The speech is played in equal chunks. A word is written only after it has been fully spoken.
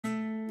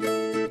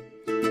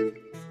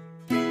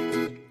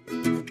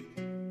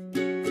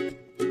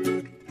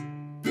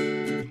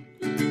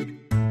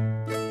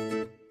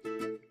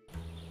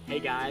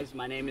guys,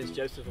 my name is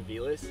Joseph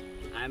Aviles.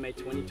 I'm a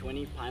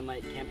 2020 Pine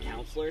Lake Camp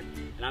Counselor,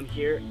 and I'm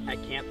here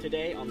at camp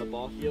today on the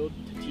ball field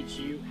to teach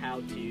you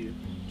how to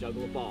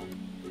juggle a ball.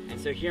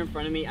 And so here in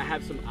front of me, I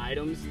have some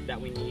items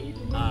that we need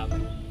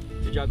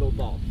to juggle a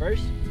ball.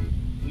 First,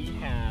 we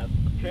have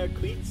a pair of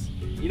cleats.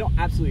 You don't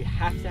absolutely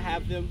have to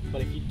have them,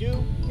 but if you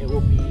do, it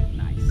will be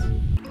nice.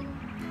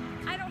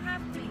 I don't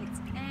have cleats,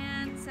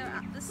 and so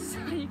this is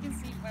how you can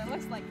see what it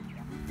looks like.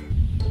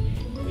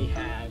 We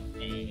have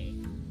a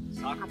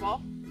soccer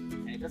ball,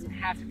 and it doesn't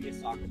have to be a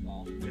soccer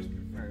ball, just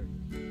prefer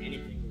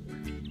anything would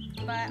work.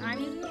 But I'm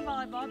using a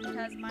volleyball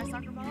because my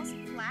soccer ball is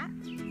flat.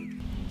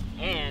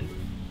 And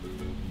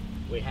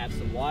we have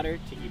some water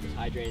to keep us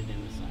hydrated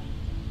in the sun.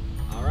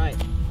 All right,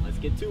 let's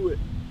get to it.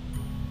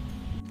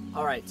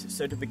 All right,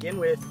 so to begin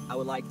with, I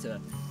would like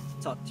to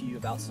talk to you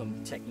about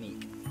some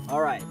technique.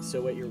 All right,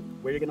 so where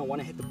you're gonna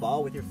wanna hit the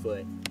ball with your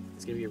foot,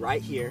 it's gonna be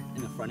right here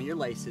in the front of your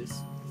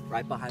laces,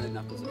 right behind the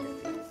knuckles of your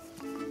feet.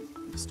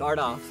 You start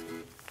off,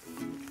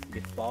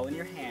 get the ball in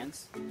your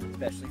hands,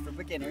 especially for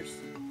beginners,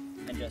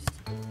 and just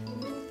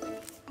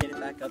get it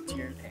back up to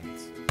your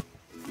hands.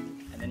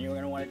 And then you're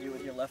gonna wanna do it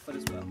with your left foot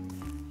as well.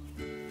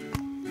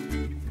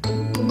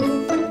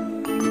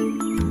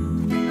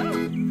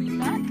 Oh, see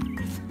that?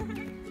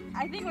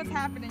 I think what's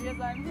happening is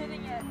I'm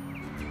hitting it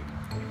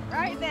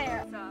right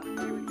there. So,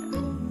 here we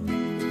go.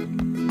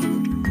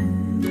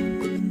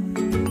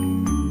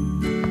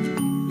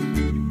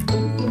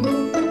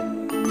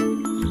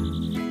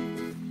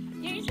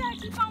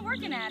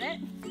 At it.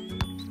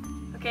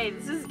 Okay,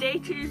 this is day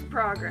 2's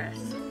progress.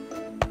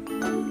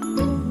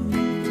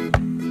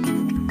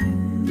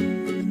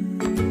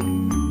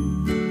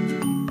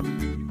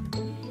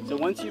 So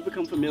once you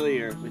become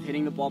familiar with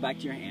hitting the ball back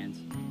to your hands,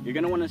 you're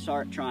going to want to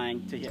start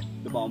trying to hit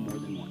the ball more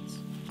than once.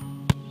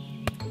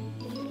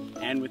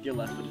 And with your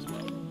left foot as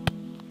well.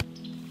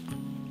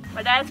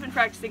 My dad's been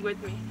practicing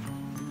with me.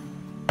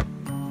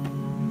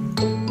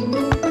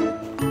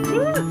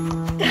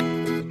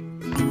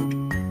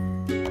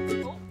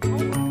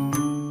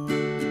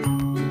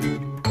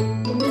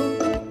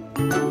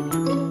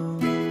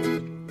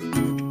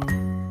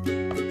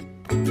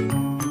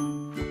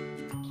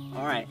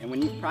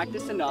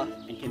 Practice enough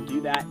and can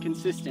do that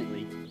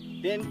consistently,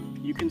 then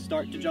you can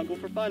start to juggle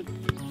for fun.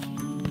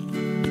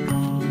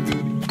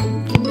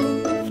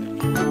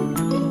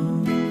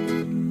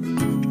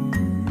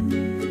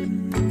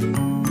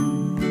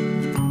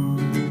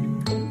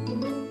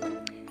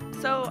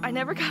 So I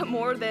never got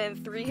more than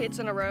 3 hits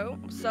in a row,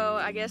 so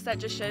I guess that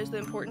just shows the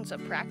importance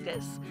of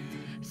practice.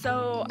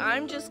 So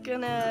I'm just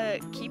gonna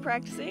keep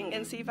practicing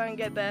and see if I can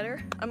get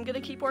better. I'm gonna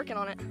keep working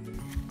on it.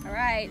 All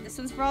right, this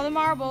one's for all the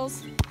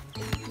marbles.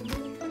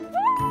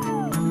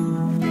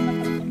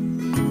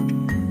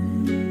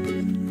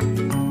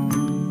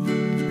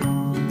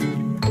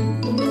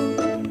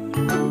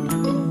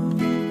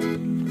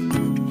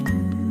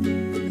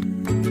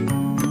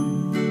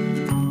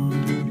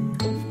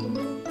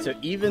 So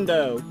even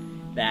though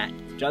that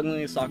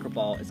juggling a soccer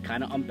ball is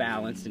kind of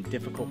unbalanced and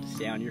difficult to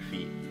stay on your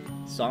feet,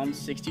 Psalm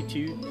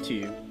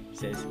 62:2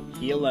 says,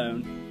 "He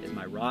alone is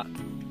my rock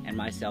and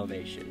my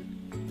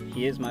salvation.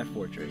 He is my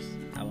fortress.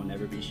 I will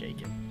never be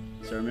shaken."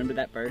 So remember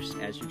that verse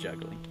as you're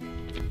juggling.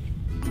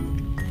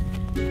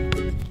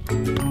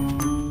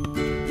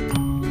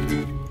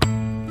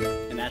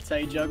 And that's how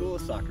you juggle a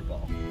soccer ball.